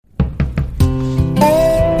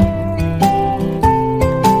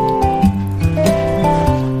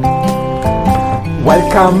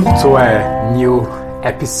Welcome to a new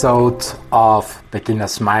episode of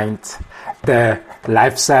Beginner's Mind, the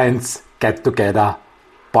Life Science Get Together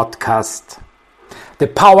podcast. The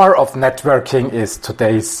power of networking is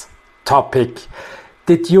today's topic.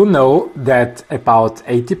 Did you know that about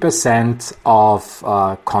 80% of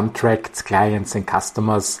contracts, clients and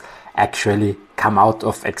customers actually come out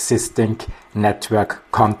of existing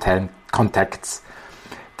network contacts?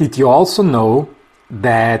 Did you also know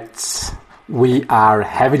that we are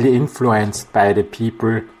heavily influenced by the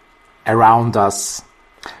people around us?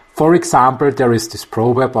 For example, there is this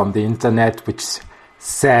proverb on the internet which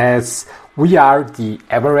says we are the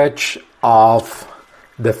average of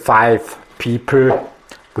the 5 people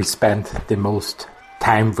we spend the most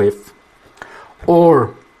time with.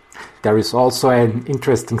 Or there is also an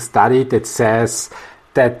interesting study that says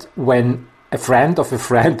that when a friend of a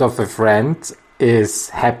friend of a friend is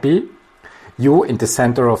happy, you in the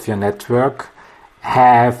center of your network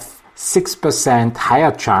have 6%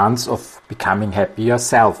 higher chance of becoming happy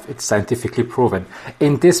yourself. It's scientifically proven.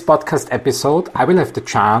 In this podcast episode, I will have the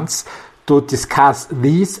chance to discuss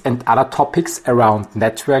these and other topics around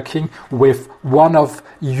networking with one of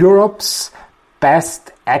Europe's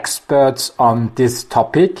best experts on this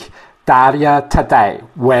topic, Daria Tadai.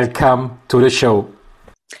 Welcome to the show.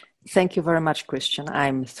 Thank you very much, Christian.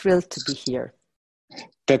 I'm thrilled to be here.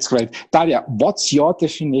 That's great. Daria, what's your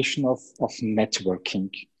definition of networking?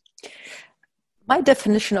 My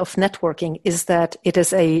definition of networking is that it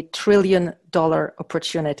is a $1 trillion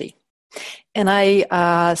opportunity. And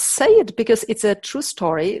I say it because it's a true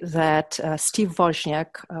story that Steve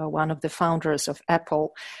Wozniak, one of the founders of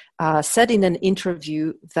Apple, said in an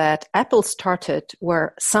interview that Apple started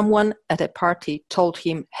where someone at a party told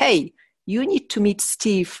him, "Hey, you need to meet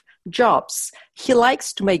Steve Jobs. He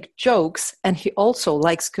likes to make jokes and he also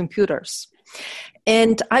likes computers."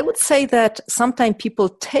 And I would say that sometimes people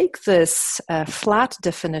take this flat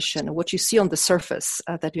definition, what you see on the surface,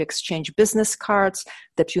 that you exchange business cards,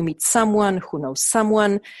 that you meet someone who knows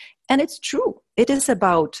someone. And it's true. It is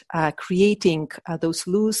about creating those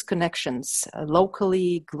loose connections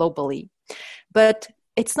locally, globally. But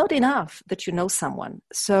it's not enough that you know someone.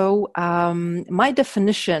 So my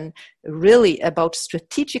definition really about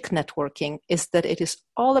strategic networking is that it is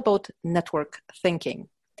all about network thinking.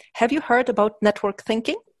 Have you heard about network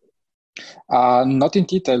thinking? Not in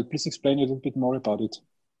detail. Please explain a little bit more about it.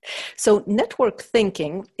 So network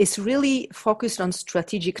thinking is really focused on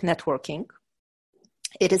strategic networking.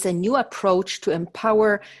 It is a new approach to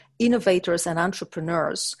empower innovators and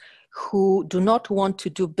entrepreneurs who do not want to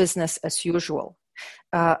do business as usual.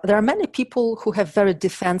 There are many people who have very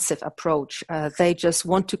defensive approach. They just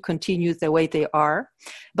want to continue the way they are.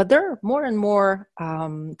 But there are more and more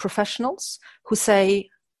professionals who say,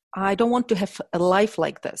 I don't want to have a life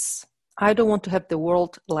like this. I don't want to have the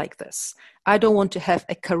world like this. I don't want to have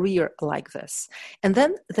a career like this. And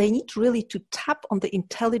then they need really to tap on the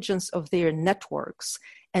intelligence of their networks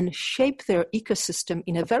and shape their ecosystem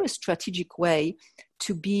in a very strategic way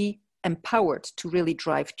to be empowered to really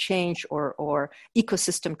drive change or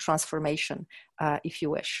ecosystem transformation, if you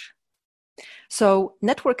wish. So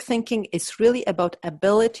network thinking is really about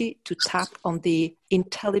ability to tap on the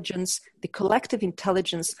intelligence, the collective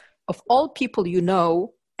intelligence of all people you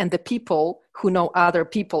know and the people who know other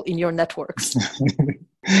people in your networks.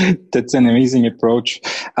 That's an amazing approach.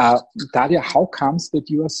 Daria, how comes that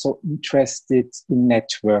you are so interested in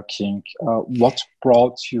networking? What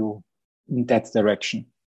brought you in that direction?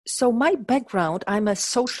 So my background, I'm a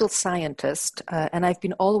social scientist, and I've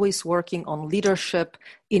been always working on leadership,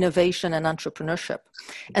 innovation, and entrepreneurship.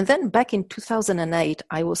 And then back in 2008,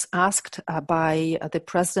 I was asked by the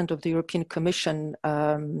president of the European Commission,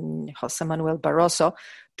 José Manuel Barroso,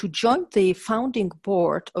 to join the founding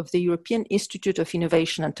board of the European Institute of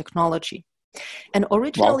Innovation and Technology. And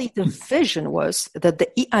originally, The vision was that the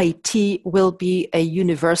EIT will be a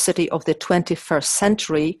university of the 21st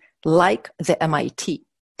century, like the MIT.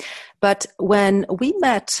 But when we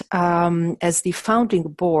met as the founding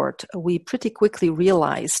board, we pretty quickly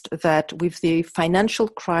realized that with the financial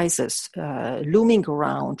crisis looming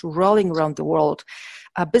around, rolling around the world,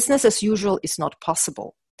 business as usual is not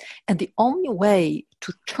possible. And the only way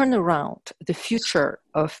to turn around the future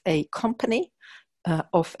of a company,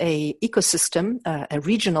 of a ecosystem, a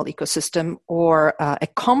regional ecosystem, or a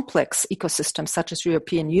complex ecosystem such as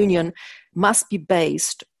European Union must be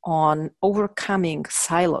based on overcoming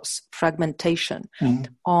silos, fragmentation,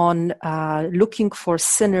 on looking for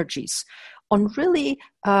synergies, on really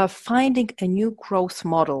finding a new growth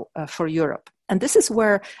model for Europe. And this is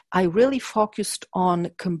where I really focused on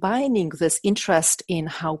combining this interest in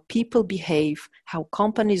how people behave, how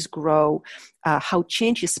companies grow, how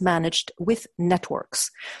change is managed with networks.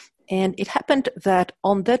 And it happened that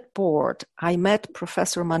on that board, I met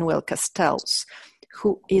Professor Manuel Castells,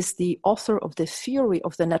 who is the author of The Theory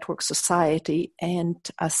of the Network Society, and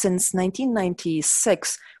since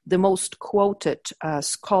 1996, the most quoted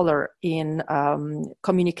scholar in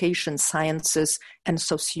communication sciences and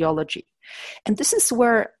sociology. And this is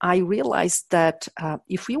where I realized that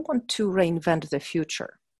if we want to reinvent the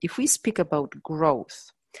future, if we speak about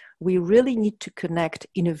growth, we really need to connect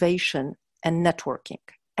innovation and networking.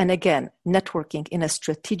 And again, networking in a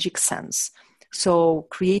strategic sense. So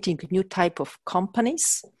creating a new type of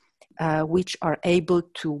companies which are able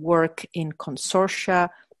to work in consortia,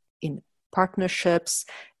 in partnerships,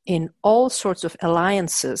 in all sorts of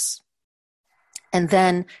alliances, and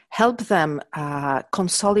then help them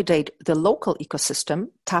consolidate the local ecosystem,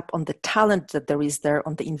 tap on the talent that there is there,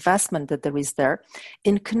 on the investment that there is there,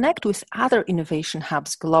 and connect with other innovation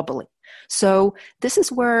hubs globally. So this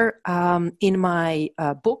is where in my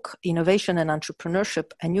book, Innovation and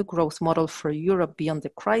Entrepreneurship, a New Growth Model for Europe Beyond the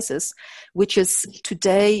Crisis, which is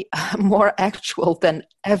today more actual than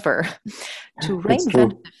ever, to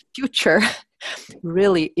reinvent the future.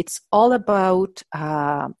 Really, it's all about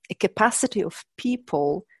a capacity of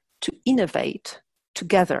people to innovate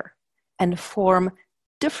together and form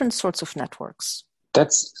different sorts of networks.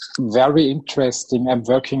 That's very interesting. I'm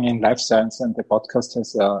working in life science, and the podcast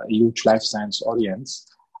has a huge life science audience.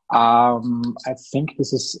 I think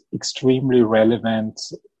this is extremely relevant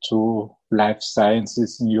to life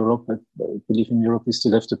sciences in Europe. I believe in Europe we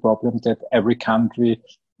still have the problem that every country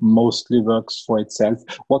mostly works for itself.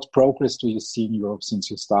 What progress do you see in Europe since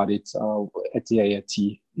you started at the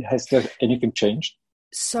IIT? Has there anything changed?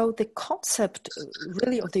 So the concept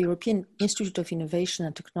really of the European Institute of Innovation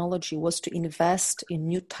and Technology was to invest in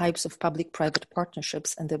new types of public-private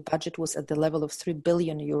partnerships, and the budget was at the level of 3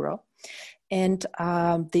 billion euro. And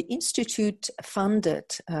the Institute funded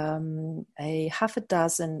a half a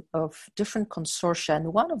dozen of different consortia,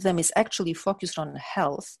 and one of them is actually focused on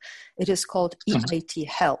health. It is called EIT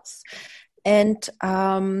Health. And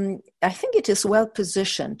I think it is well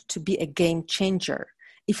positioned to be a game changer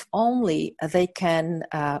if only they can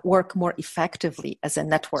work more effectively as a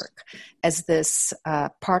network, as this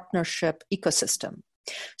partnership ecosystem.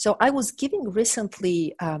 So I was giving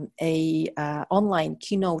recently a online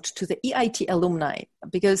keynote to the EIT alumni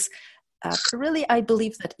because really I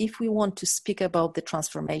believe that if we want to speak about the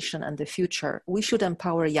transformation and the future, we should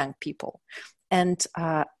empower young people. And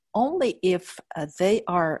only if they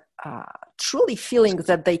are truly feeling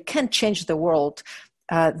that they can change the world,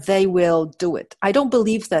 they will do it. I don't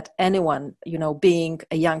believe that anyone, being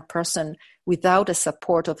a young person without a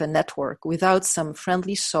support of a network, without some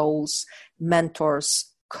friendly souls,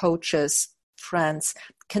 mentors, coaches, friends,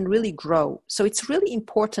 can really grow. So it's really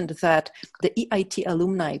important that the EIT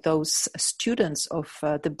alumni, those students of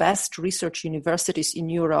the best research universities in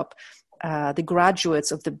Europe, the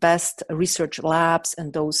graduates of the best research labs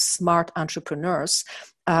and those smart entrepreneurs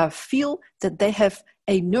feel that they have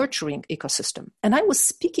a nurturing ecosystem. And I was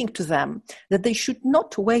speaking to them that they should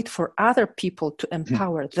not wait for other people to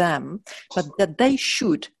empower them, but that they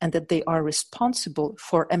should and that they are responsible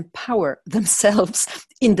for empower themselves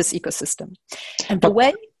in this ecosystem. And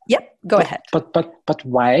go ahead. But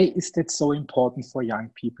why is that so important for young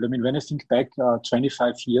people? I mean, when I think back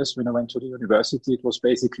 25 years when I went to the university, it was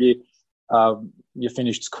basically you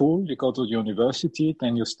finished school, you go to the university,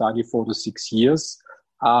 then you study 4 to 6 years.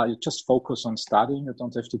 You just focus on studying. You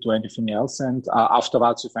don't have to do anything else, and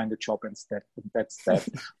afterwards you find a job instead. That's that.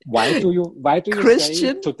 Why do you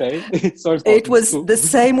Christian, say today it's so important? It was the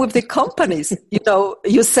same with the companies.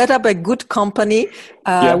 You set up a good company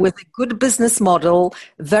with a good business model,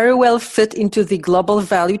 very well fit into the global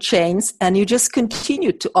value chains, and you just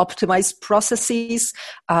continued to optimize processes.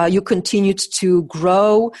 You continued to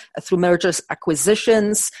grow through mergers,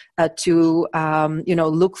 acquisitions, to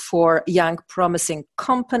look for young, promising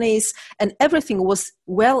companies, and everything was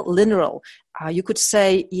well linear. You could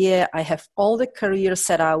say, I have all the career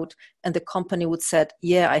set out, and the company would say,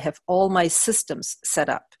 I have all my systems set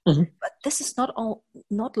up. Mm-hmm. But this is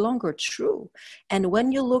not longer true. And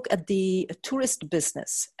when you look at the tourist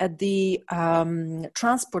business, at the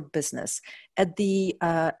transport business, at the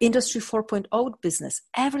Industry 4.0 business,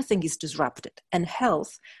 everything is disrupted, and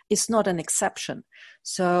health is not an exception.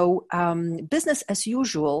 So business as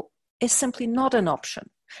usual is simply not an option,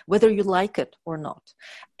 whether you like it or not.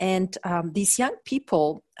 And these young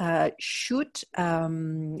people should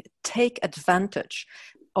take advantage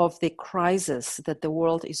of the crisis that the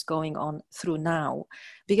world is going on through now.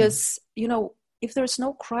 Because, if there's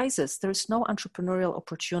no crisis, there's no entrepreneurial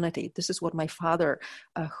opportunity. This is what my father,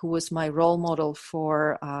 who was my role model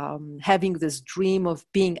for having this dream of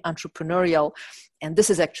being entrepreneurial, and this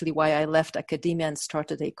is actually why I left academia and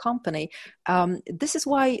started a company. This is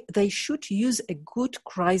why they should use a good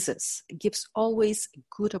crisis. It gives always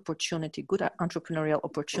good opportunity, good entrepreneurial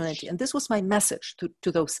opportunity. And this was my message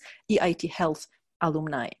to those EIT Health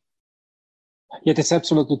alumni. Yeah, that's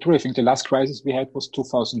absolutely true. I think the last crisis we had was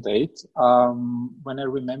 2008. When I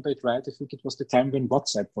remember it right, I think it was the time when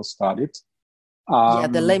WhatsApp was started.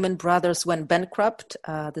 The Lehman Brothers went bankrupt.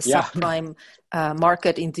 The subprime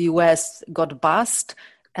market in the US got bust.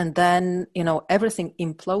 And then, everything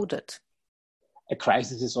imploded. A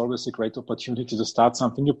crisis is always a great opportunity to start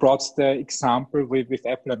something. You brought the example with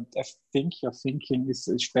Apple, and I think your thinking is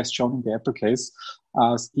best shown in the Apple case.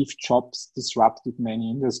 Steve Jobs disrupted many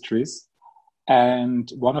industries. And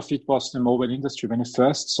one of it was the mobile industry. When I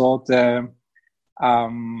first saw the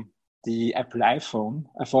Apple iPhone,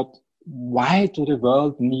 I thought, why do the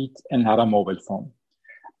world need another mobile phone?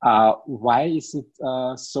 Why is it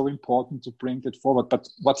so important to bring that forward? But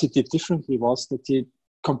what he did differently was that he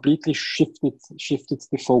completely shifted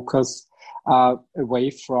the focus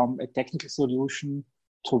away from a technical solution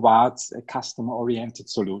towards a customer-oriented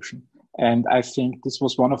solution. And I think this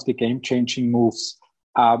was one of the game-changing moves.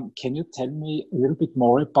 Can you tell me a little bit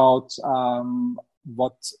more about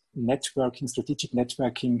what strategic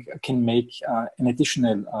networking can make an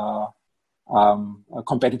additional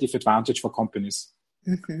competitive advantage for companies?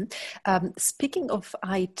 Mm-hmm. Speaking of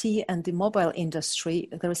IT and the mobile industry,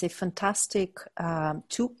 there is a fantastic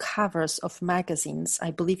 2 covers of magazines.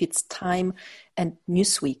 I believe it's Time and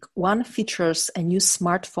Newsweek. One features a new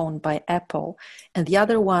smartphone by Apple, and the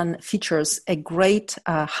other one features a great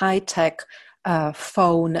high-tech mobile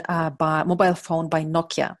phone by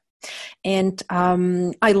Nokia. And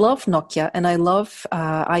I love Nokia, and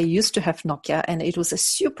I used to have Nokia, and it was a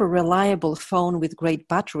super reliable phone with great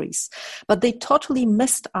batteries. But they totally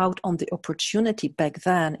missed out on the opportunity back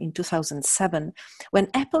then in 2007 when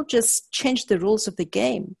Apple just changed the rules of the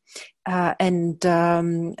game. And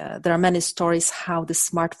there are many stories how the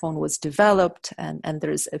smartphone was developed, and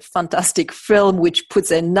there is a fantastic film which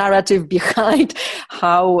puts a narrative behind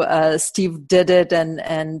how Steve did it,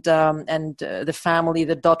 and the family,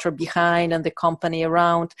 the daughter behind, and the company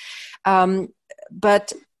around.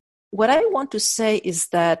 But what I want to say is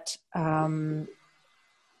that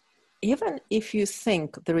even if you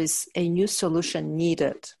think there is a new solution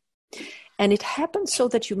needed, and it happens so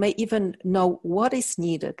that you may even know what is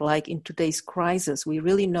needed. Like in today's crisis, we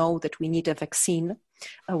really know that we need a vaccine.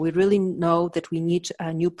 We really know that we need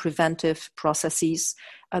new preventive processes,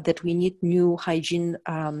 that we need new hygiene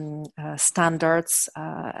standards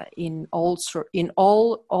in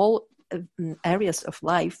all areas of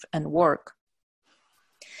life and work.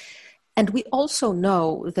 And we also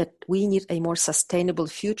know that we need a more sustainable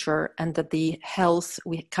future, and that the health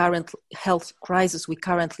crisis we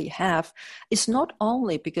currently have is not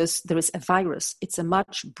only because there is a virus, it's a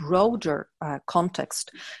much broader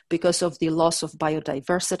context because of the loss of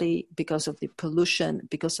biodiversity, because of the pollution,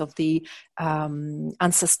 because of the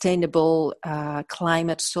unsustainable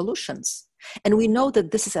climate solutions. And we know that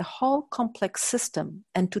this is a whole complex system.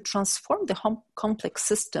 And to transform the whole complex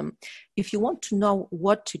system, if you want to know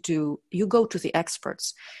what to do, you go to the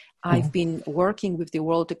experts. I've been working with the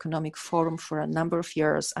World Economic Forum for a number of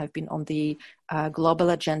years. I've been on the Global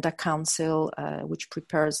Agenda Council, which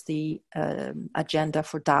prepares the agenda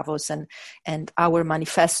for Davos, and our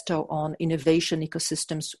manifesto on innovation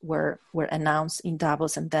ecosystems were announced in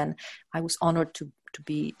Davos. And then I was honored to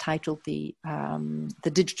be titled the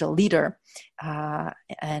digital leader,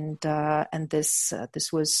 and this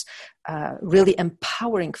was really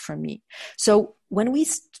empowering for me. So when we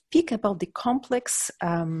speak about the complex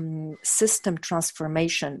system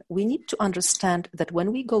transformation, we need to understand that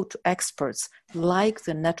when we go to experts like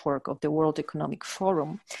the network of the World Economic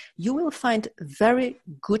Forum, you will find very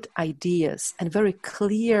good ideas and very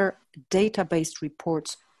clear data-based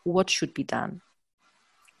reports what should be done.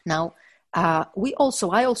 Now, I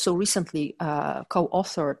also recently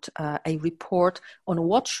co-authored a report on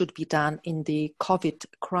what should be done in the COVID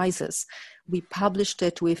crisis. We published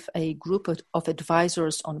it with a group of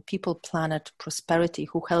advisors on people, planet, prosperity,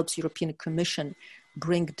 who helps European Commission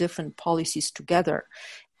bring different policies together.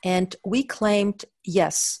 And we claimed,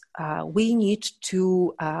 yes, we need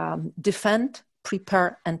to defend,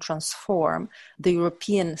 prepare, and transform the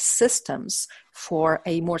European systems for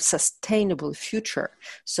a more sustainable future.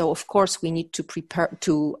 So, of course, we need to prepare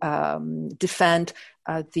to defend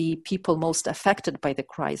the people most affected by the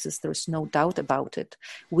crisis. There's no doubt about it.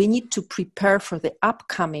 We need to prepare for the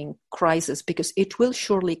upcoming crisis because it will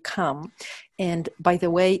surely come. And by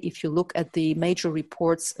the way, if you look at the major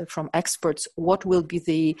reports from experts, what will be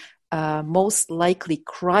the most likely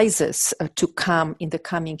crisis to come in the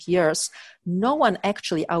coming years, no one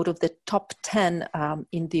actually out of the top 10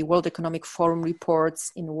 in the World Economic Forum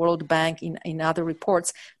reports, in World Bank, in other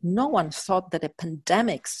reports, no one thought that a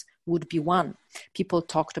pandemics would be one. People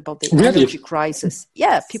talked about the energy crisis.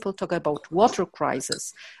 Yeah, people talk about water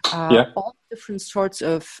crisis, all different sorts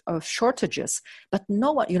of shortages. But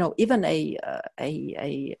no one, even I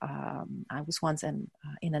was once in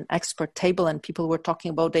an expert table and people were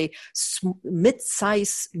talking about a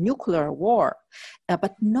mid-size nuclear war.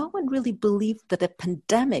 But no one really believed that a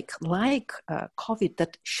pandemic like COVID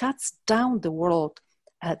that shuts down the world,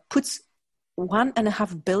 puts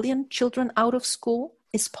 1.5 billion children out of school,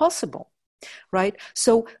 is possible, right?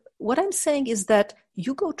 So what I'm saying is that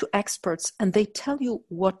you go to experts and they tell you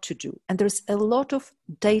what to do. And there's a lot of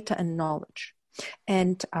data and knowledge.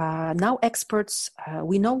 And now experts,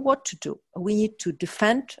 we know what to do. We need to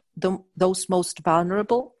defend those most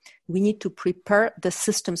vulnerable. We need to prepare the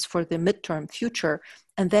systems for the midterm future.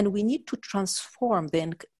 And then we need to transform the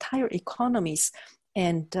entire economies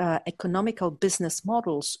and economical business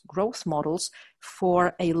models, growth models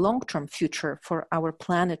for a long-term future for our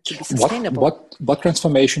planet to be sustainable. What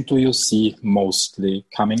transformation do you see mostly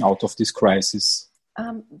coming out of this crisis?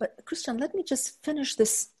 But Christian, let me just finish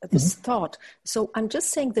this thought. So I'm just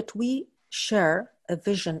saying that we share a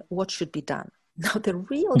vision, what should be done. Now the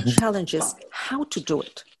real challenge is how to do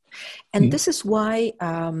it. And this is why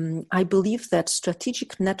I believe that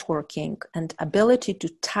strategic networking and ability to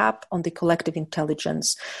tap on the collective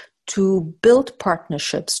intelligence, to build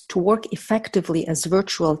partnerships, to work effectively as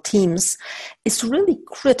virtual teams is really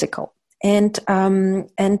critical. And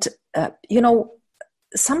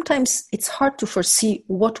sometimes it's hard to foresee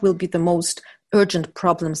what will be the most urgent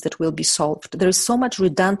problems that will be solved. There is so much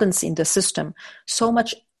redundancy in the system, so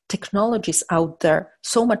much technologies out there,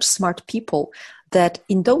 so much smart people, that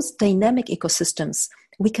in those dynamic ecosystems,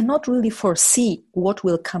 we cannot really foresee what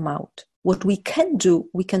will come out. What we can do,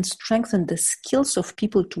 we can strengthen the skills of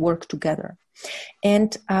people to work together.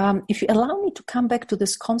 And if you allow me to come back to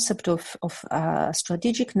this concept of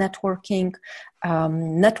strategic networking,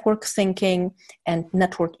 network thinking, and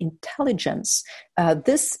network intelligence,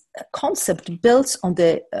 this concept builds on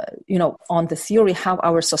the theory how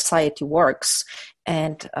our society works.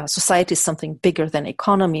 And society is something bigger than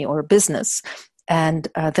economy or business. And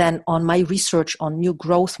then on my research on new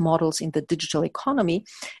growth models in the digital economy,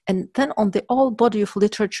 and then on the whole body of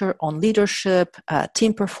literature on leadership,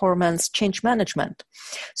 team performance, change management.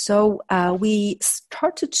 So we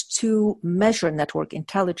started to measure network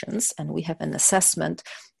intelligence, and we have an assessment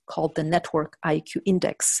called the Network IQ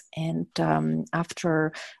Index. And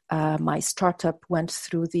after my startup went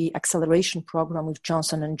through the acceleration program with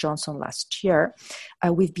Johnson & Johnson last year,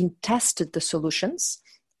 we've been tested the solutions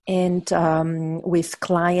and with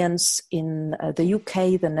clients in the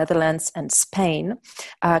UK, the Netherlands, and Spain,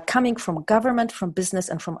 coming from government, from business,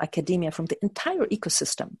 and from academia, from the entire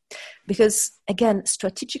ecosystem. Because, again,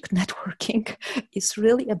 strategic networking is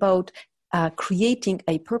really about creating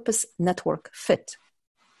a purpose network fit.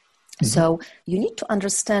 Mm-hmm. So you need to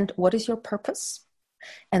understand what is your purpose,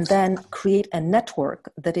 and then create a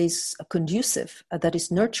network that is conducive, that is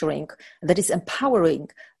nurturing, that is empowering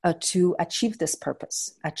to achieve this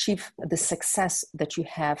purpose, achieve the success that you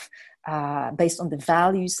have based on the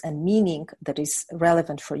values and meaning that is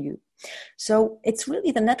relevant for you. So it's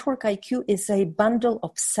really the Network IQ is a bundle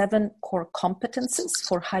of 7 core competences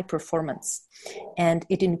for high performance. And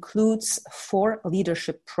it includes 4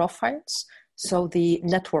 leadership profiles. So the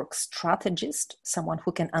network strategist, someone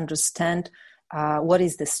who can understand what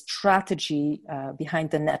is the strategy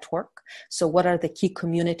behind the network? So what are the key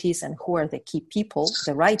communities and who are the key people,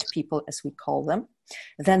 the right people as we call them?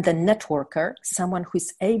 Then the networker, someone who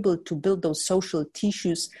is able to build those social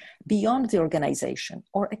tissues beyond the organization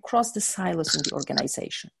or across the silos in the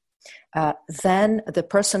organization. Then the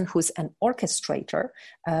person who's an orchestrator,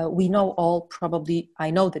 we know all probably, I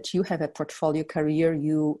know that you have a portfolio career,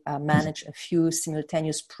 you manage a few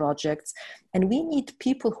simultaneous projects, and we need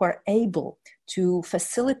people who are able to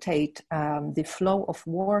facilitate the flow of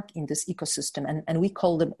work in this ecosystem, and we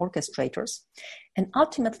call them orchestrators. And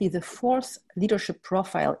ultimately, the 4th leadership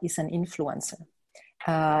profile is an influencer.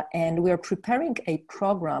 And we are preparing a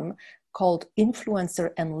program called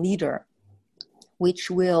Influencer and Leader,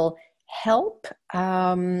 which will help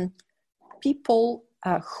people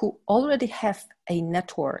who already have a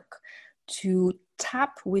network to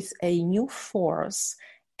tap with a new force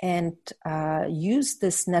and use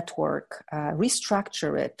this network,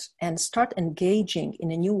 restructure it, and start engaging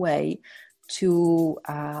in a new way to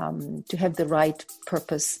have the right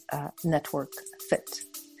purpose network fit.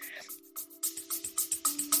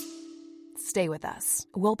 Stay with us.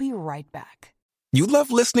 We'll be right back. You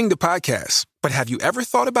love listening to podcasts, but have you ever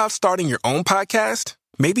thought about starting your own podcast?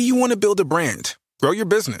 Maybe you want to build a brand, grow your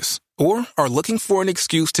business, or are looking for an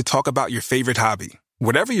excuse to talk about your favorite hobby.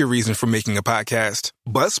 Whatever your reason for making a podcast,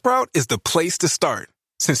 Buzzsprout is the place to start.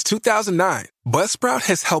 Since 2009, Buzzsprout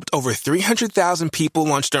has helped over 300,000 people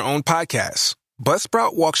launch their own podcasts.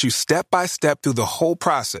 Buzzsprout walks you step by step through the whole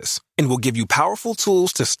process and will give you powerful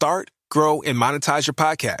tools to start, grow, and monetize your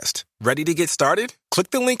podcast. Ready to get started? Click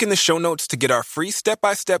the link in the show notes to get our free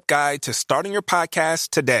step-by-step guide to starting your podcast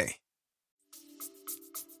today.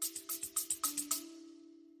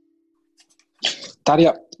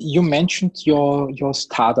 Daria, you mentioned your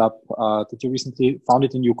startup that you recently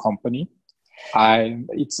founded a new company.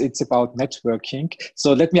 It's about networking.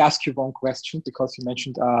 So let me ask you one question, because you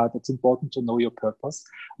mentioned that it's important to know your purpose.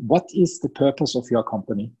 What is the purpose of your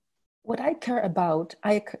company? What I care about,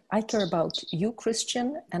 I care about you,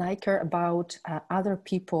 Christian, and I care about other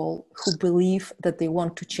people who believe that they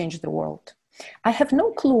want to change the world. I have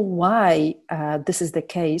no clue why this is the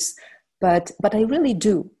case, but I really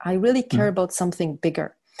do. I really care about something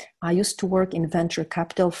bigger. I used to work in venture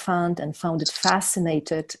capital fund and found it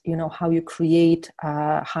fascinated, how you create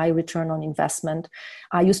a high return on investment.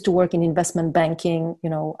 I used to work in investment banking,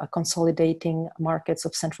 consolidating markets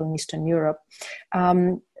of Central and Eastern Europe.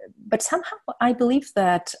 But somehow I believe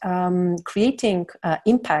that creating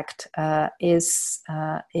impact is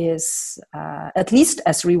at least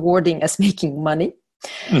as rewarding as making money.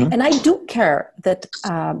 Mm-hmm. And I do care that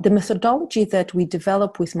the methodology that we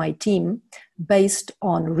develop with my team, based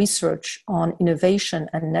on research, on innovation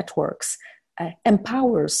and networks,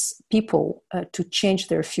 empowers people to change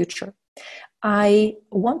their future. I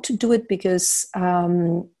want to do it because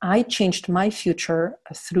I changed my future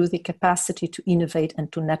through the capacity to innovate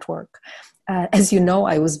and to network. As you know,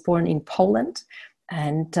 I was born in Poland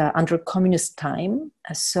and under communist time.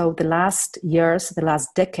 So the last years, the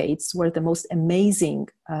last decades were the most amazing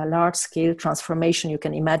large-scale transformation you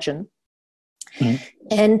can imagine. Mm-hmm.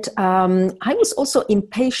 And I was also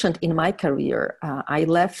impatient in my career. I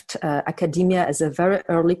left academia as a very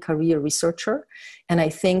early career researcher. And I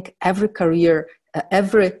think every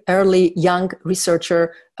early young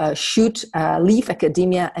researcher should leave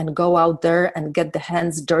academia and go out there and get the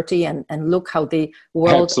hands dirty and look how the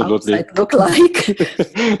world outside look like.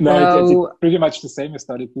 It's pretty much the same. I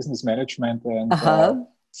studied business management and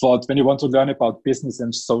thought when you want to learn about business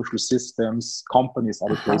and social systems, companies are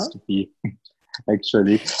the place to be.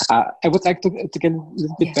 Actually, I would like to get a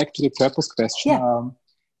little bit back to the purpose question. Yeah.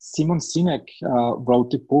 Simon Sinek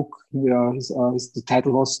wrote a book. The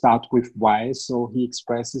title was "Start with Why." So he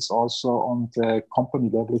expresses also on the company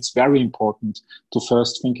level, it's very important to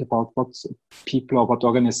first think about what people or what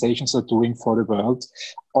organizations are doing for the world.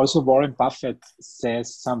 Also, Warren Buffett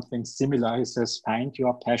says something similar. He says, "Find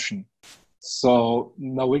your passion." So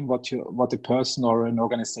knowing what a person or an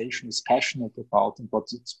organization is passionate about and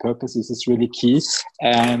what its purpose is really key.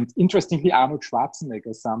 And interestingly, Arnold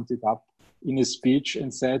Schwarzenegger summed it up in his speech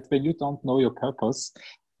and said, when you don't know your purpose,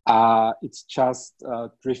 it's just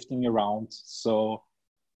drifting around. So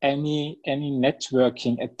any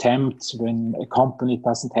networking attempt when a company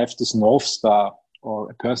doesn't have this North Star or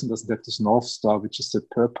a person doesn't have this North Star, which is the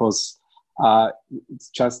purpose, it's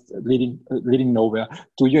just leading nowhere.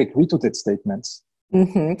 Do you agree to that statement?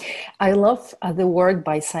 Mm-hmm. I love the work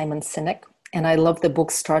by Simon Sinek, and I love the book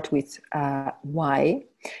Start with Why.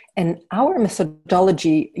 And our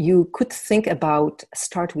methodology, you could think about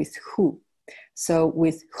start with who. So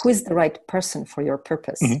with who is the right person for your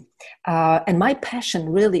purpose. Mm-hmm. And my passion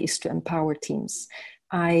really is to empower teams.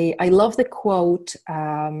 I love the quote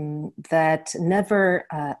that never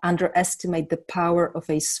underestimate the power of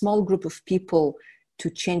a small group of people to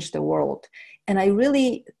change the world. And I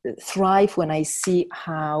really thrive when I see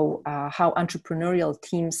how entrepreneurial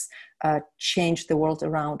teams change the world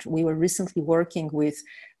around. We were recently working with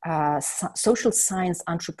social science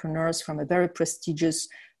entrepreneurs from a very prestigious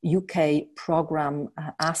UK program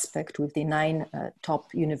aspect with the 9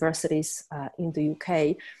 top universities in the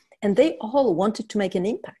UK. And they all wanted to make an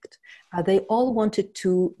impact. They all wanted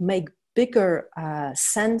to make bigger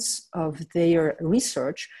sense of their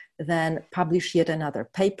research than publish yet another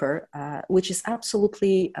paper, which is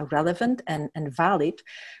absolutely relevant and valid.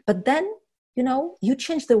 But then, you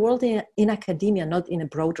change the world in academia, not in a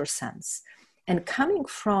broader sense. And coming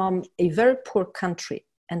from a very poor country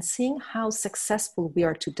and seeing how successful we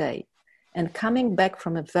are today, and coming back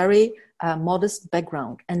from a very modest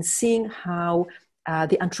background and seeing how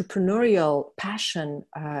the entrepreneurial passion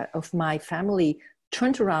of my family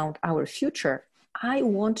turned around our future, I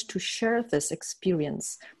want to share this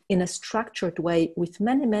experience in a structured way with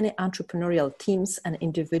many, many entrepreneurial teams and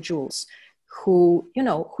individuals who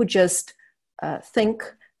just think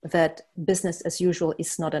that business as usual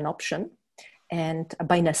is not an option, and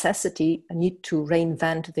by necessity need to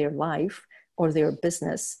reinvent their life or their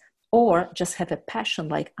business, or just have a passion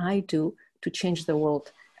like I do to change the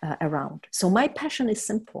world around. So my passion is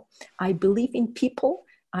simple. I believe in people.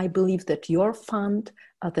 I believe that your fund,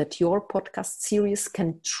 that your podcast series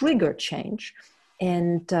can trigger change.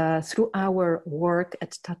 And through our work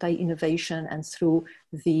at Tatai Innovation and through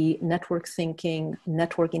the network thinking,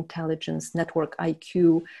 network intelligence, network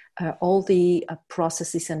IQ, all the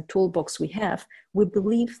processes and toolbox we have, we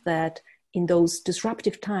believe that in those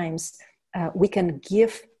disruptive times, we can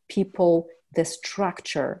give people the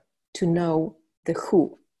structure to know the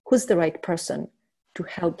who's the right person to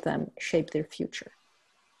help them shape their future.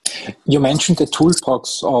 You mentioned the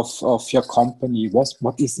toolbox of your company.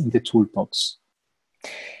 What is in the toolbox?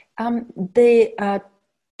 The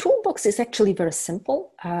toolbox is actually very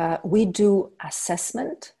simple. We do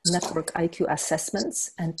assessment, network IQ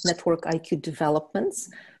assessments and network IQ developments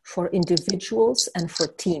for individuals and for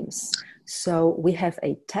teams. So we have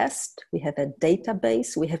a test, we have a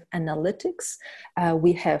database, we have analytics,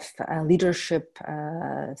 we have leadership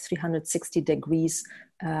 360 degrees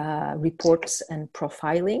reports and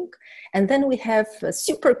profiling. And then we have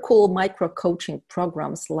super cool micro coaching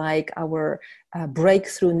programs like our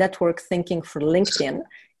breakthrough network thinking for LinkedIn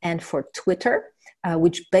and for Twitter,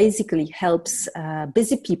 which basically helps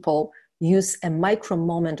busy people use a micro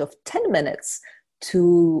moment of 10 minutes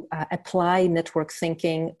to apply network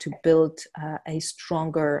thinking to build a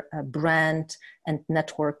stronger brand and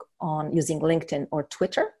network on using LinkedIn or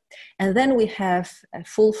Twitter. And then we have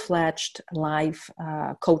full-fledged live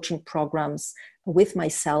coaching programs with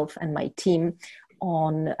myself and my team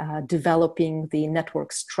on developing the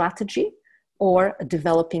network strategy or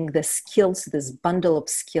developing the skills, this bundle of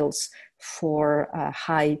skills for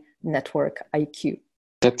high network IQ.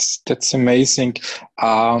 That's amazing.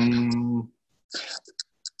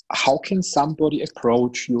 How can somebody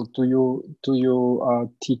approach you? Do you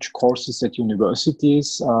teach courses at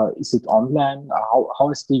universities? Is it online? How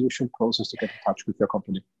is the usual process to get in touch with your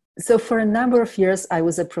company? So for a number of years, I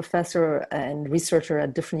was a professor and researcher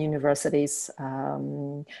at different universities,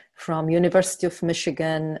 from University of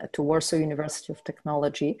Michigan to Warsaw University of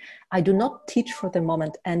Technology. I do not teach for the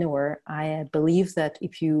moment anywhere. I believe that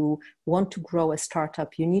if you want to grow a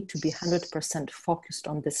startup, you need to be 100% focused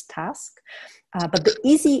on this task. But the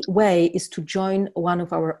easy way is to join one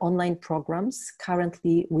of our online programs.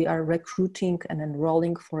 Currently, we are recruiting and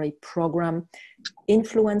enrolling for a program,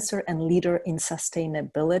 Influencer and Leader in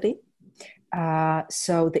Sustainability.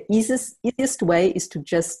 So the easiest way is to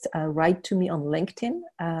just write to me on LinkedIn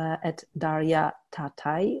at Daria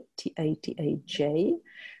Tatai, Tataj,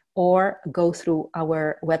 or go through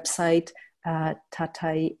our website,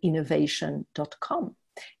 tataiinnovation.com.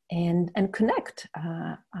 And connect.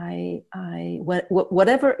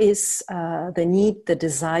 Whatever is the need, the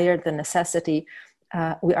desire, the necessity,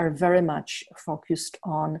 we are very much focused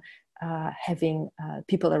on having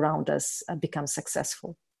people around us become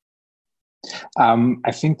successful.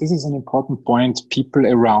 I think this is an important point. People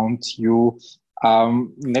around you,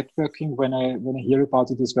 networking. When I hear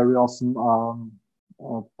about it, is very often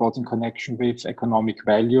brought in connection with economic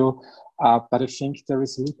value. But I think there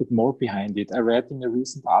is a little bit more behind it. I read in a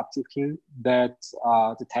recent article that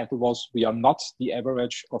the title was, "We are not the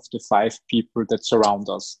average of the 5 people that surround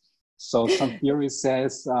us." So some theory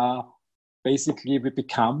says, basically we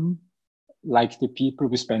become like the people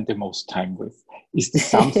we spend the most time with. Is this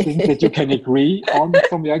something that you can agree on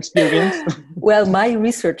from your experience? Well, my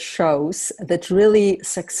research shows that really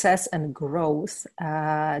success and growth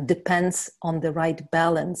depends on the right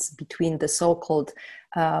balance between the so-called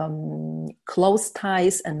close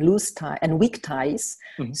ties and loose ties and weak ties.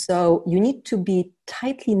 Mm-hmm. So you need to be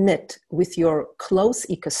tightly knit with your close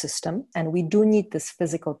ecosystem, and we do need this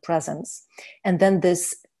physical presence. And then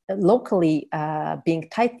this locally, being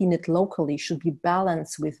tightly knit locally should be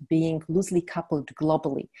balanced with being loosely coupled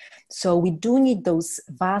globally. So we do need those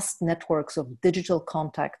vast networks of digital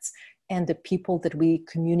contacts and the people that we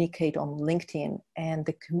communicate on LinkedIn and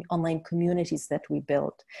the online communities that we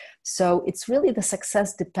build. So it's really the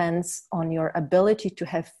success depends on your ability to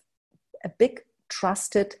have a big,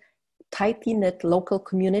 trusted, tightly knit local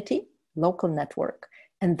community, local network,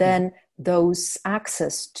 and then those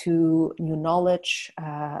access to new knowledge,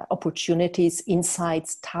 opportunities,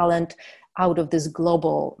 insights, talent out of this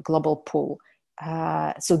global pool.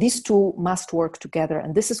 So these two must work together.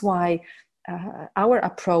 And this is why our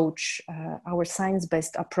approach, our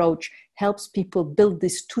science-based approach, helps people build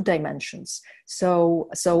these two dimensions. So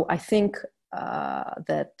I think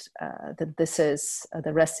that this is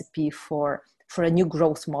the recipe for a new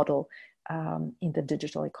growth model in the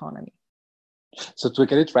digital economy. So to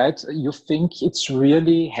get it right, you think it's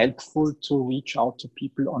really helpful to reach out to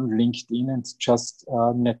people on LinkedIn and just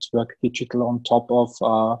network digital on top of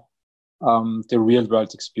the real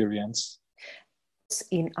world experience?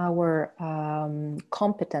 In our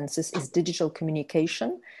competences is digital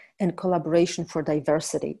communication and collaboration for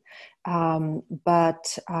diversity.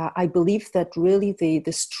 But I believe that really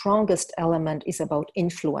the strongest element is about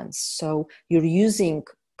influence. So you're using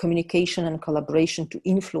communication and collaboration to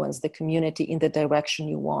influence the community in the direction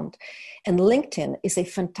you want. And LinkedIn is a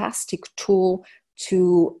fantastic tool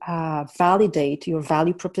to validate your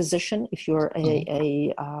value proposition if you're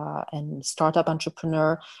a startup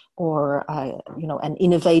entrepreneur or an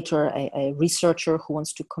innovator, a researcher who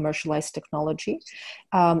wants to commercialize technology.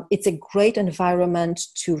 It's a great environment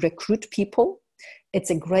to recruit people. It's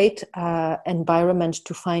a great environment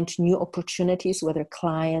to find new opportunities, whether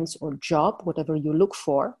clients or job, whatever you look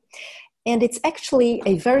for. And it's actually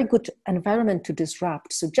a very good environment to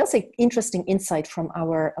disrupt. So just an interesting insight from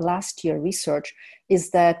our last year research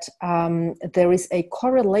is that there is a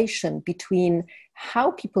correlation between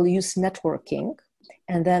how people use networking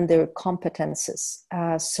and then their competences.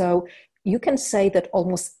 So you can say that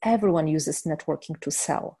almost everyone uses networking to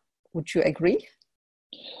sell. Would you agree?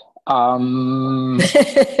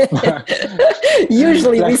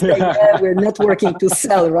 Usually we say we're networking to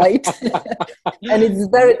sell, right? And it's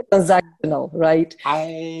very transactional, right?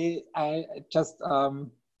 I just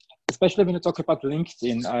especially when you talk about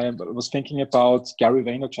LinkedIn, I was thinking about Gary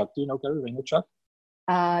Vaynerchuk. Do you know Gary Vaynerchuk?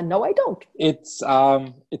 No, I don't. It's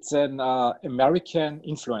an American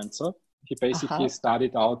influencer. He basically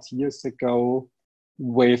started out years ago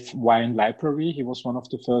with Wine Library. He was one of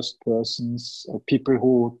the first people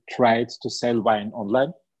who tried to sell wine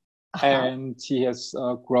online. And he has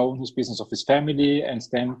grown his business of his family and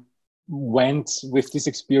then went with this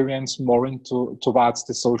experience more towards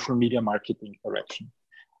the social media marketing direction.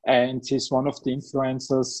 And he's one of the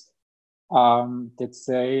influencers that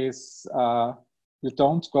says, you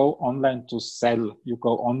don't go online to sell, you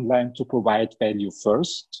go online to provide value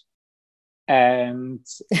first. And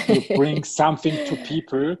you bring something to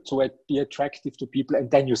people to be attractive to people,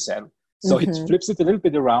 and then you sell. So it flips it a little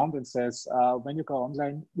bit around and says, when you go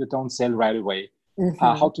online, you don't sell right away.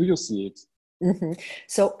 How do you see it?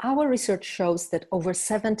 So our research shows that over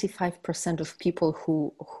 75% of people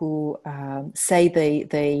who say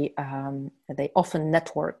they often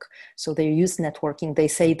network, so they use networking, they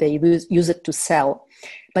say they use it to sell.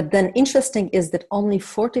 But then interesting is that only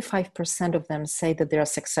 45% of them say that they are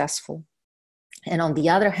successful. And on the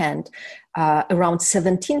other hand, around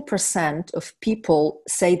 17% of people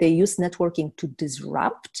say they use networking to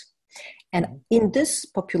disrupt. And in this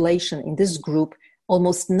population, in this group,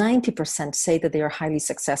 almost 90% say that they are highly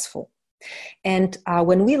successful. And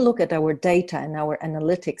when we look at our data and our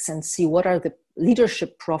analytics and see what are the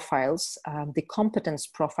leadership profiles, the competence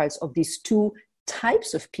profiles of these two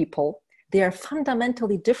types of people, they are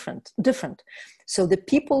fundamentally different. So the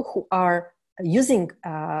people who are using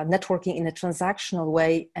networking in a transactional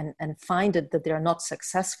way and find it that they are not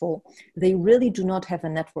successful, they really do not have a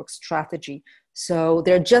network strategy. So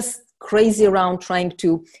they're just crazy around trying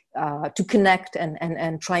to connect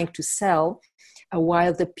and trying to sell,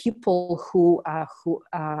 while the people who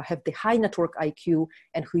have the high network IQ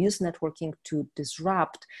and who use networking to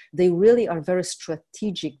disrupt, they really are very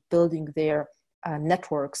strategic, building their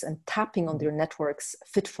networks and tapping on their networks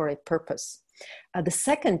fit for a purpose. The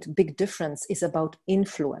second big difference is about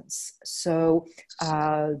influence. So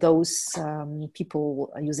those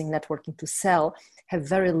people using networking to sell have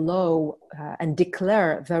very low and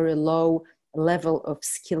declare very low level of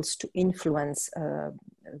skills to influence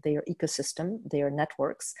their ecosystem, their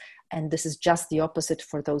networks. And this is just the opposite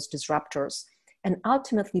for those disruptors. And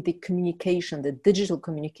ultimately, the communication, the digital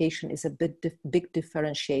communication, is a big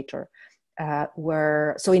differentiator.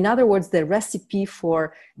 So in other words, the recipe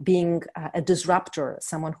for being a disruptor,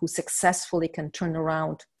 someone who successfully can turn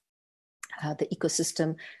around the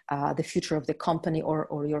ecosystem, the future of the company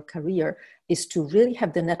or your career, is to really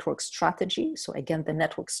have the network strategy. So again, the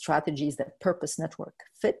network strategy is the purpose network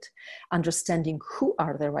fit, understanding who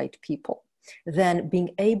are the right people, then being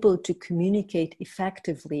able to communicate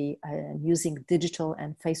effectively using digital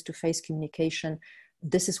and face-to-face communication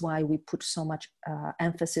This is why we put so much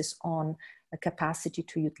emphasis on a capacity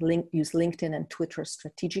to use LinkedIn and Twitter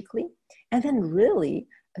strategically, and then really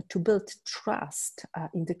to build trust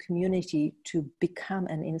in the community to become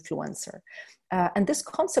an influencer. And this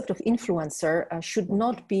concept of influencer should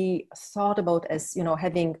not be thought about as,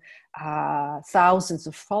 having thousands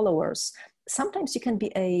of followers. Sometimes you can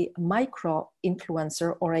be a micro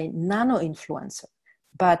influencer or a nano influencer,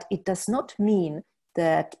 but it does not mean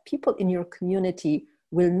that people in your community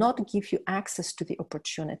will not give you access to the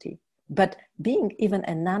opportunity. But being even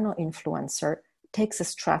a nano influencer takes a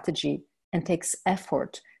strategy and takes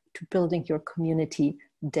effort to building your community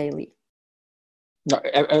daily. No,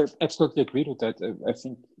 I absolutely agree with that. I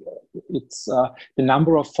think it's the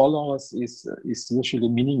number of followers is usually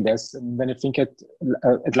meaningless. And when you think at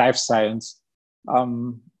life science,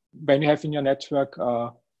 when you have in your network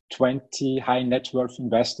 20 high net worth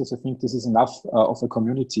investors, I think this is enough of a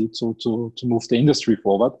community to move the industry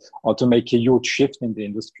forward or to make a huge shift in the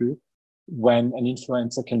industry. When an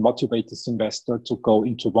influencer can motivate this investor to go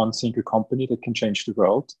into one single company that can change the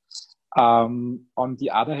world. On the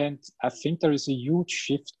other hand, I think there is a huge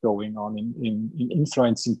shift going on in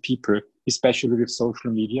influencing people, especially with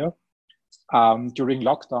social media. During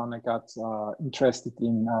lockdown, I got interested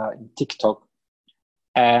in TikTok,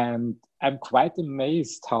 and I'm quite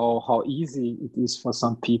amazed how easy it is for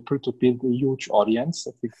some people to build a huge audience.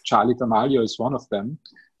 I think Charli D'Amelio is one of them.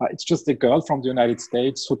 It's just a girl from the United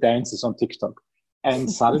States who dances on TikTok.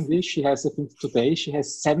 And suddenly she has, I think today, she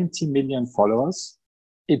has 70 million followers.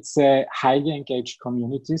 It's a highly engaged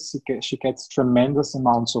community. She gets tremendous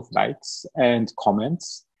amounts of likes and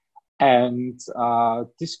comments. And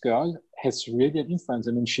this girl has really an influence.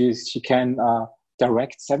 I mean, she can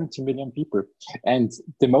direct 70 million people. And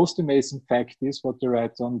the most amazing fact is what I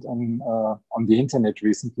read on the internet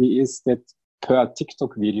recently is that per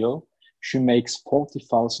TikTok video, she makes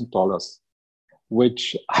 $40,000,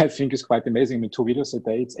 which I think is quite amazing. I mean, 2 videos a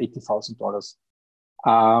day, it's $80,000.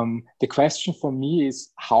 The question for me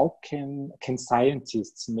is, how can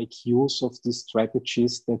scientists make use of these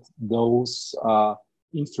strategies that those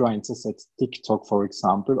influencers at TikTok, for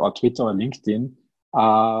example, or Twitter or LinkedIn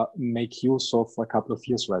make use of for a couple of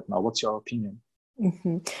years right now? What's your opinion?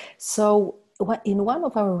 Mm-hmm. So in one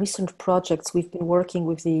of our recent projects, we've been working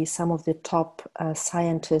with some of the top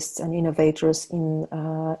scientists and innovators in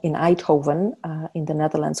Eindhoven, in the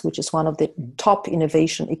Netherlands, which is one of the top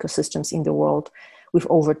innovation ecosystems in the world, with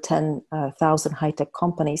over 10,000 high-tech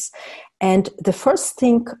companies. And the first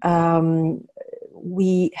thing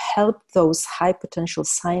we help those high potential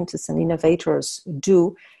scientists and innovators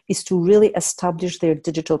do is to really establish their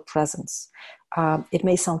digital presence. It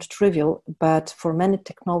may sound trivial, but for many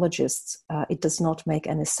technologists, it does not make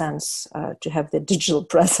any sense to have their digital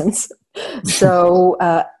presence. So,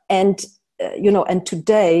 and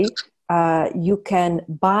today you can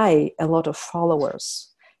buy a lot of followers.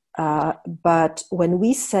 But when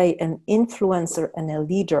we say an influencer and a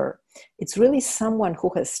leader, it's really someone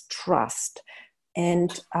who has trust.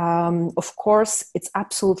 And of course, it's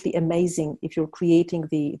absolutely amazing if you're creating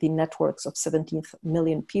the networks of 17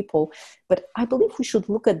 million people. But I believe we should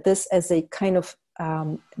look at this as a kind of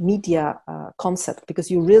media concept,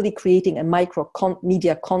 because you're really creating a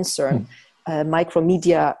media concern, a micro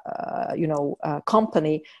media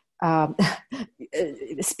company.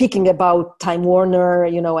 Speaking about Time Warner,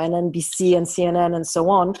 and NBC and CNN and so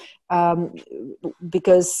on,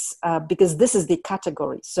 because this is the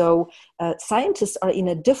category. So scientists are in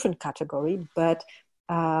a different category, but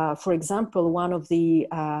for example, one of the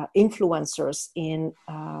influencers in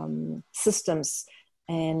systems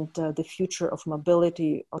and the future of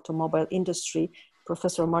mobility, automobile industry,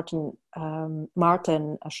 Professor Martin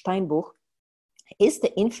Steinbuch, is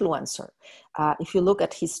the influencer. If you look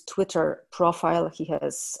at his Twitter profile, he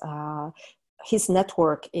has his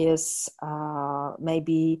network is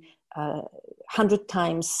maybe 100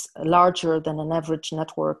 times larger than an average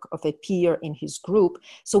network of a peer in his group.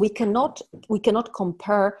 So we cannot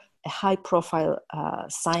compare a high-profile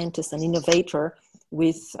scientist and innovator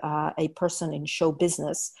with a person in show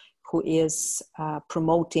business who is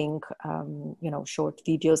promoting, short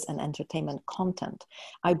videos and entertainment content.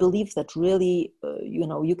 I believe that really,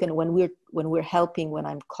 you can, when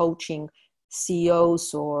I'm coaching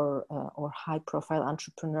CEOs or high-profile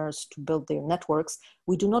entrepreneurs to build their networks,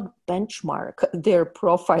 we do not benchmark their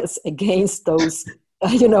profiles against those,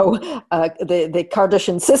 the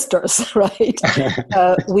Kardashian sisters, right?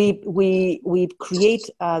 We create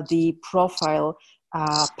the profile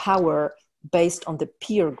power based on the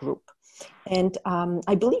peer group. And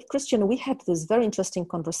I believe, Christian, we had this very interesting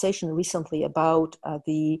conversation recently about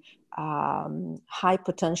the high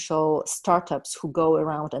potential startups who go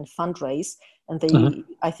around and fundraise. And they,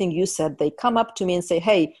 I think you said, they come up to me and say,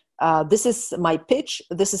 hey, this is my pitch.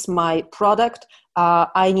 This is my product.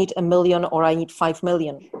 I need 1 million or I need 5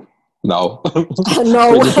 million. No.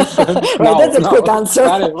 No. Right, that's a quick answer.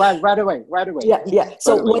 Right away. Yeah.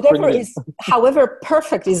 So whatever is, however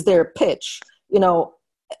perfect is their pitch,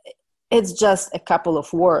 it's just a couple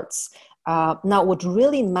of words. Now, what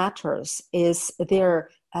really matters is their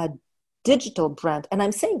digital brand. And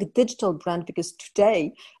I'm saying digital brand because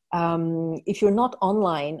today, if you're not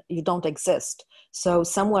online, you don't exist. So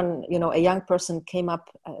someone, a young person came up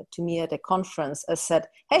to me at a conference and said,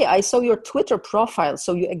 hey, I saw your Twitter profile,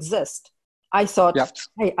 so you exist. I thought,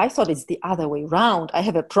 hey, I thought it's the other way around. I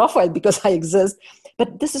have a profile because I exist.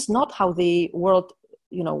 But this is not how the world,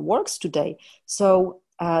 works today. So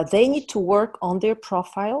they need to work on their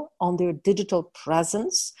profile, on their digital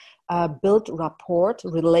presence, build rapport,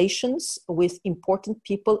 relations with important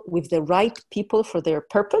people, with the right people for their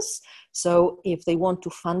purpose. So if they want to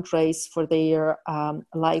fundraise for their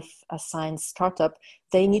life science startup,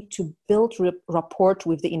 they need to build rapport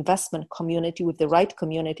with the investment community, with the right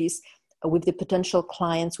communities, with the potential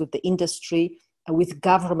clients, with the industry, with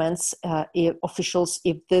governments, officials,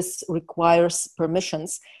 if this requires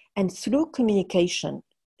permissions. And through communication,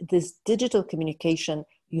 this digital communication,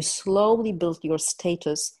 you slowly build your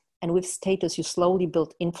status. And with status, you slowly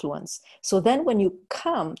build influence. So then when you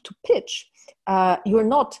come to pitch, you're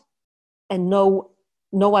not and no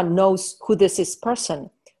one knows who this is person.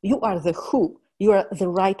 You are the who. You are the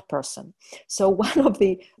right person. So one of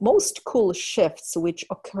the most cool shifts which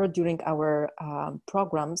occur during our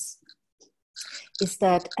programs is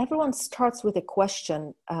that everyone starts with a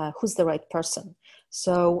question, who's the right person?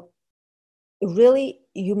 So really,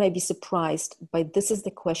 you may be surprised, but this is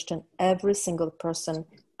the question every single person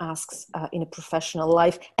asks in a professional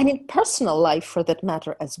life and in personal life for that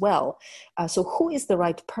matter as well. So who is the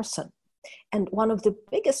right person? And one of the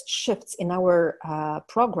biggest shifts in our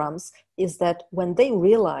programs is that when they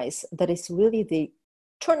realize that it's really the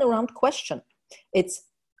turnaround question, it's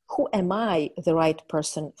who am I the right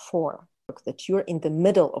person for? That you're in the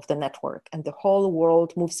middle of the network and the whole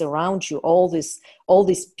world moves around you, all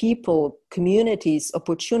these people, communities,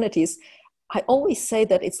 opportunities. I always say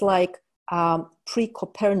that it's like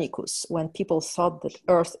pre-Copernicus, when people thought that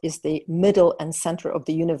Earth is the middle and center of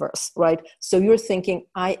the universe, right? So you're thinking,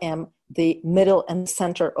 I am the middle and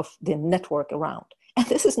center of the network around. And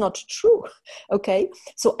this is not true, okay?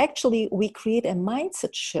 So actually, we create a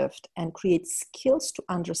mindset shift and create skills to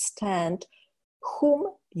understand whom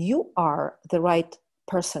you are the right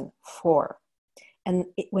person for. And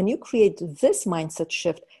when you create this mindset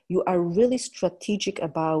shift, you are really strategic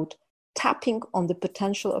about tapping on the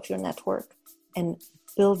potential of your network and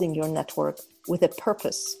building your network with a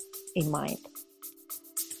purpose in mind.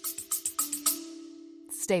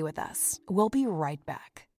 Stay with us. We'll be right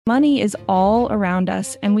back. Money is all around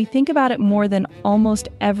us, and we think about it more than almost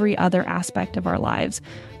every other aspect of our lives.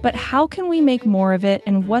 But how can we make more of it,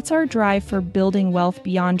 and what's our drive for building wealth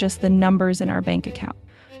beyond just the numbers in our bank account?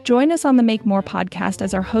 Join us on the Make More podcast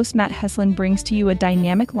as our host Matt Heslin brings to you a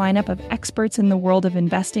dynamic lineup of experts in the world of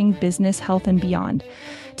investing, business, health, and beyond.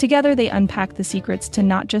 Together, they unpack the secrets to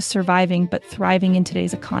not just surviving, but thriving in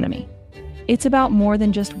today's economy. It's about more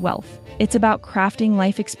than just wealth. It's about crafting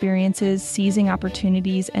life experiences, seizing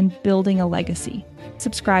opportunities, and building a legacy.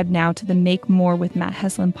 Subscribe now to the Make More with Matt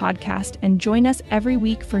Heslin podcast and join us every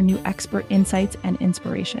week for new expert insights and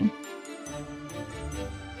inspiration.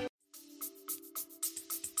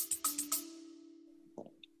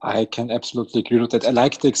 I can absolutely agree with that. I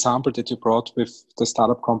like the example that you brought with the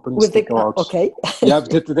startup companies that go out. Okay. Yeah,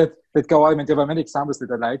 that go out. I mean, there are many examples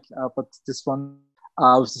that I like, but this one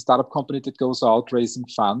with the startup company that goes out raising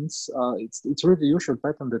funds, it's really the usual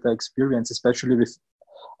pattern that I experience, especially with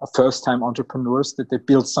first-time entrepreneurs, that they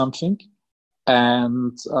build something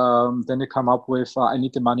and then they come up with, I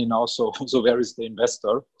need the money now, so where is the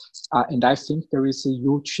investor? And I think there is a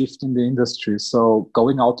huge shift in the industry. So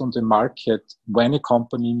going out on the market when a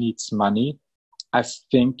company needs money, I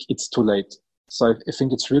think it's too late. So I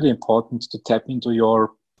think it's really important to tap into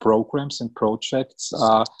your programs and projects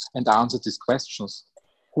and answer these questions.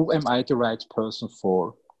 Who am I the right person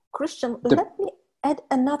for? Christian, let me add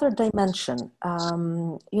another dimension.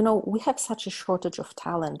 We have such a shortage of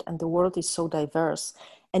talent and the world is so diverse.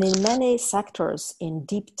 And in many sectors, in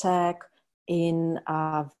deep tech, in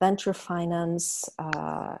venture finance,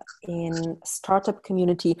 in startup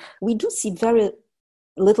community, we do see very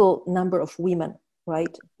little number of women,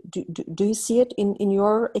 right? Do you see it in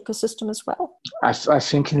your ecosystem as well? I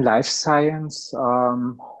think in life science,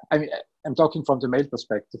 I'm talking from the male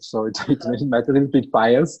perspective, so it might be a little bit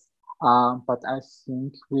biased. But I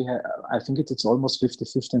think it's almost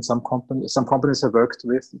 50-50 in some companies I worked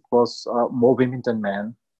with. It was more women than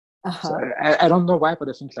men. So I don't know why, but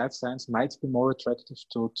I think life science might be more attractive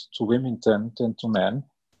to women than to men.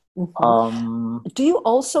 Do you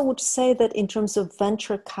also would say that in terms of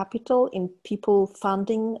venture capital, in people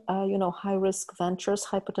funding, high risk ventures,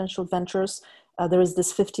 high potential ventures, there is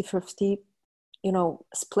this 50-50,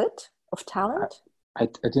 split of talent? I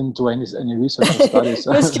didn't do any research or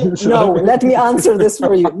studies. No, let me answer this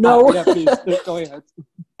for you. No. Yeah, please, go ahead.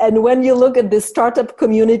 And when you look at the startup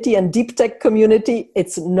community and deep tech community,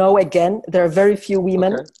 it's no again. There are very few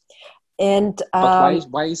women. Okay. And but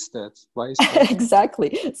why is that?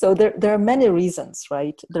 Exactly. So there are many reasons,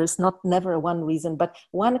 right? There's never one reason, but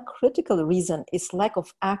one critical reason is lack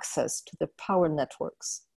of access to the power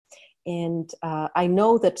networks. And I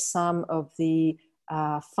know that some of the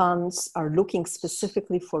funds are looking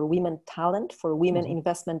specifically for women talent, for women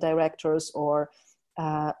investment directors, or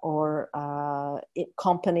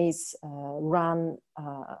companies run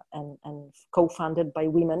and co-funded by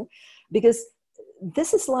women, because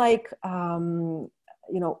this is like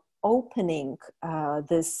opening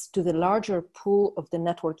this to the larger pool of the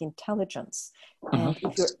network intelligence. And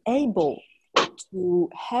if you're able to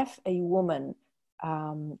have a woman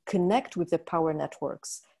connect with the power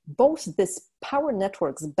networks, both these power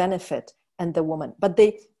networks benefit and the woman. But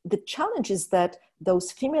the challenge is that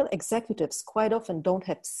those female executives quite often don't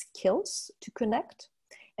have skills to connect.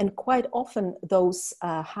 And quite often those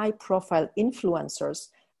high profile influencers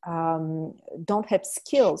don't have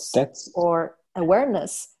skills or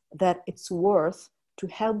awareness that it's worth to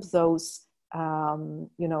help those high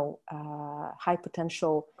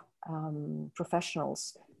potential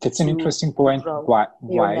professionals. That's an interesting point. Why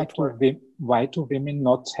do women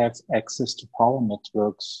not have access to power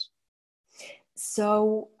networks?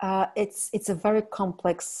 So it's a very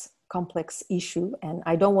complex issue, and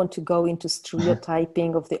I don't want to go into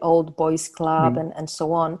stereotyping of the old boys club and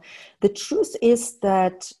so on. The truth is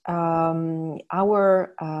that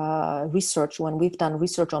our research, when we've done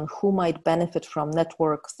research on who might benefit from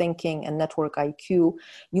network thinking and network IQ,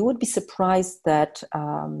 you would be surprised that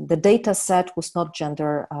the data set was not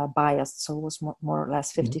gender biased, so it was more or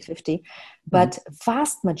less 50-50. But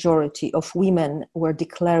vast majority of women were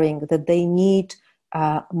declaring that they need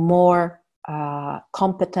more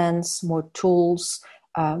competence, more tools,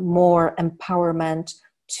 more empowerment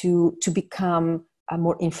to become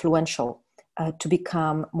more influential, to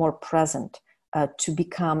become more present, to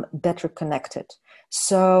become better connected.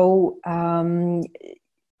 So,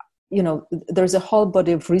 there's a whole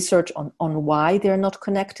body of research on why they're not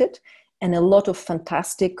connected, and a lot of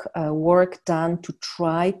fantastic work done to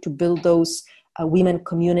try to build those women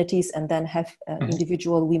communities and then have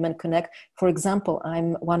individual women connect. For example,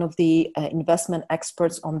 I'm one of the investment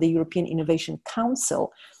experts on the European Innovation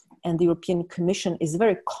Council, and the European Commission is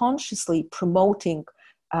very consciously promoting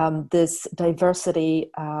this diversity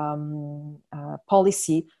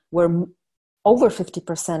policy where over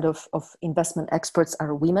 50% of investment experts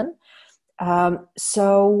are women.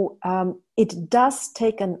 So it does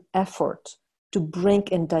take an effort to bring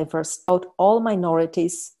in diverse, about all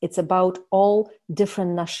minorities. It's about all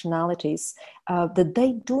different nationalities, that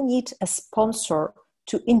they do need a sponsor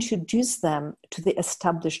to introduce them to the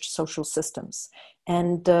established social systems.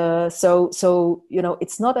 And so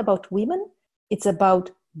it's not about women, it's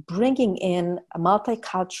about bringing in a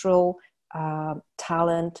multicultural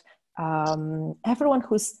talent, everyone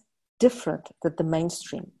who's different than the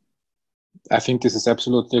mainstream. I think this is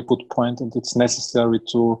absolutely a good point, and it's necessary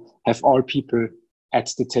to have all people at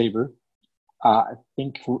the table. I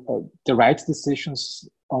think the right decisions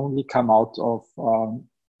only come out of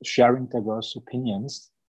sharing diverse opinions.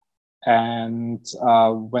 And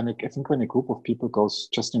when a group of people goes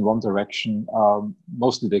just in one direction,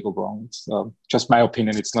 mostly they go wrong. It's just my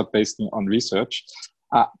opinion. It's not based on research.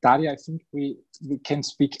 Daria, I think we can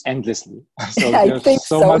speak endlessly. So I think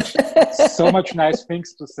so. so much nice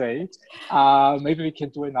things to say. Maybe we can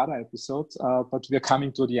do another episode, but we're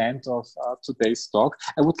coming to the end of today's talk.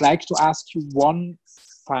 I would like to ask you one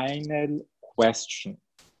final question.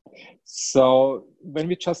 So when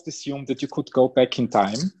we just assume that you could go back in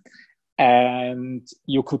time and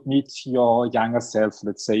you could meet your younger self,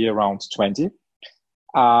 let's say around 20,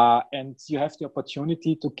 and you have the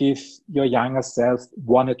opportunity to give your younger self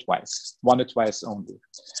one advice only.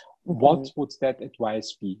 What would that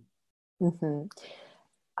advice be?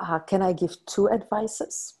 Can I give two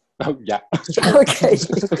advices? Oh, yeah. Okay.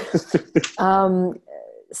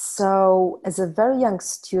 So as a very young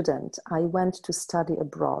student, I went to study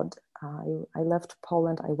abroad I left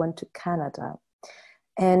Poland. I went to Canada.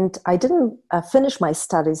 And I didn't finish my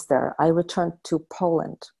studies there. I returned to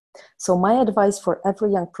Poland. So my advice for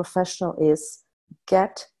every young professional is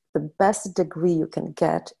get the best degree you can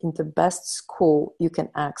get in the best school you can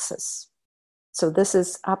access. So this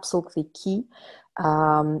is absolutely key.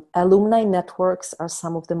 Alumni networks are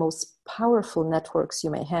some of the most powerful networks you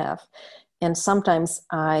may have. And sometimes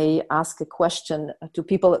I ask a question to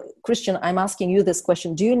people, Christian, I'm asking you this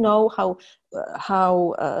question. Do you know how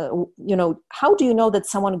do you know that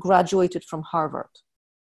someone graduated from Harvard?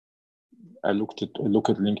 I look at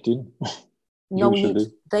LinkedIn. No usually.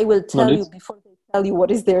 need. They will tell you before they tell you what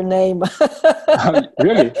is their name.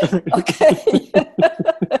 Really? Okay.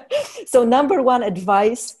 So number one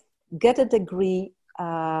advice, get a degree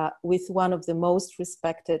with one of the most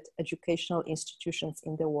respected educational institutions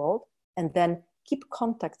in the world, and then keep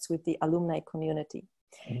contacts with the alumni community.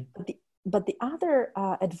 Mm-hmm. But the other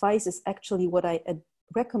advice is actually what I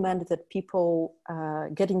recommend that people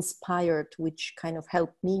get inspired, which kind of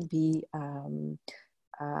helped me be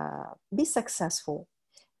successful,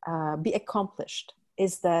 be accomplished,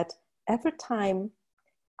 is that every time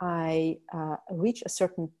I reach a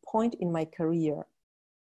certain point in my career,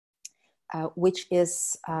 which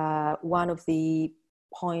is one of the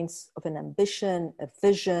points of an ambition, a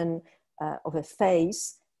vision, of a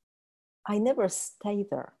phase, I never stay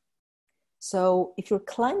there. So if you're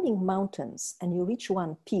climbing mountains and you reach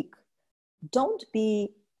one peak, don't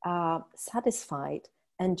be satisfied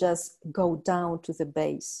and just go down to the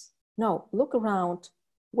base. No, look around.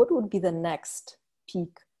 What would be the next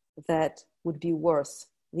peak that would be worth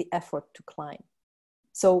the effort to climb?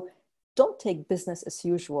 So don't take business as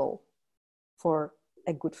usual for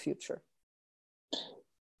a good future.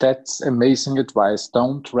 That's amazing advice.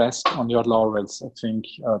 Don't rest on your laurels, I think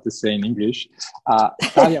they say in English.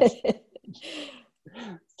 Daria,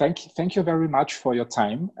 thank you very much for your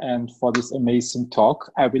time and for this amazing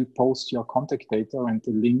talk. I will post your contact data and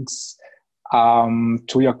the links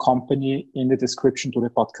to your company in the description to the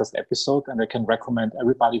podcast episode. And I can recommend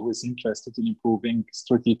everybody who is interested in improving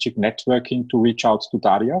strategic networking to reach out to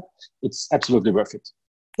Daria. It's absolutely worth it.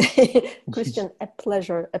 Christian, a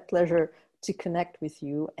pleasure to connect with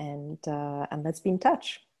you, and let's be in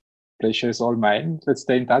touch. Pleasure is all mine. Let's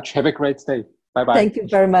stay in touch. Have a great day. Bye-bye. Thank you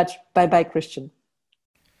very much. Bye-bye, Christian.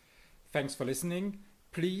 Thanks for listening.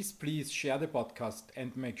 Please share the podcast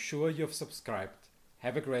and make sure you've subscribed.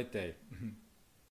 Have a great day.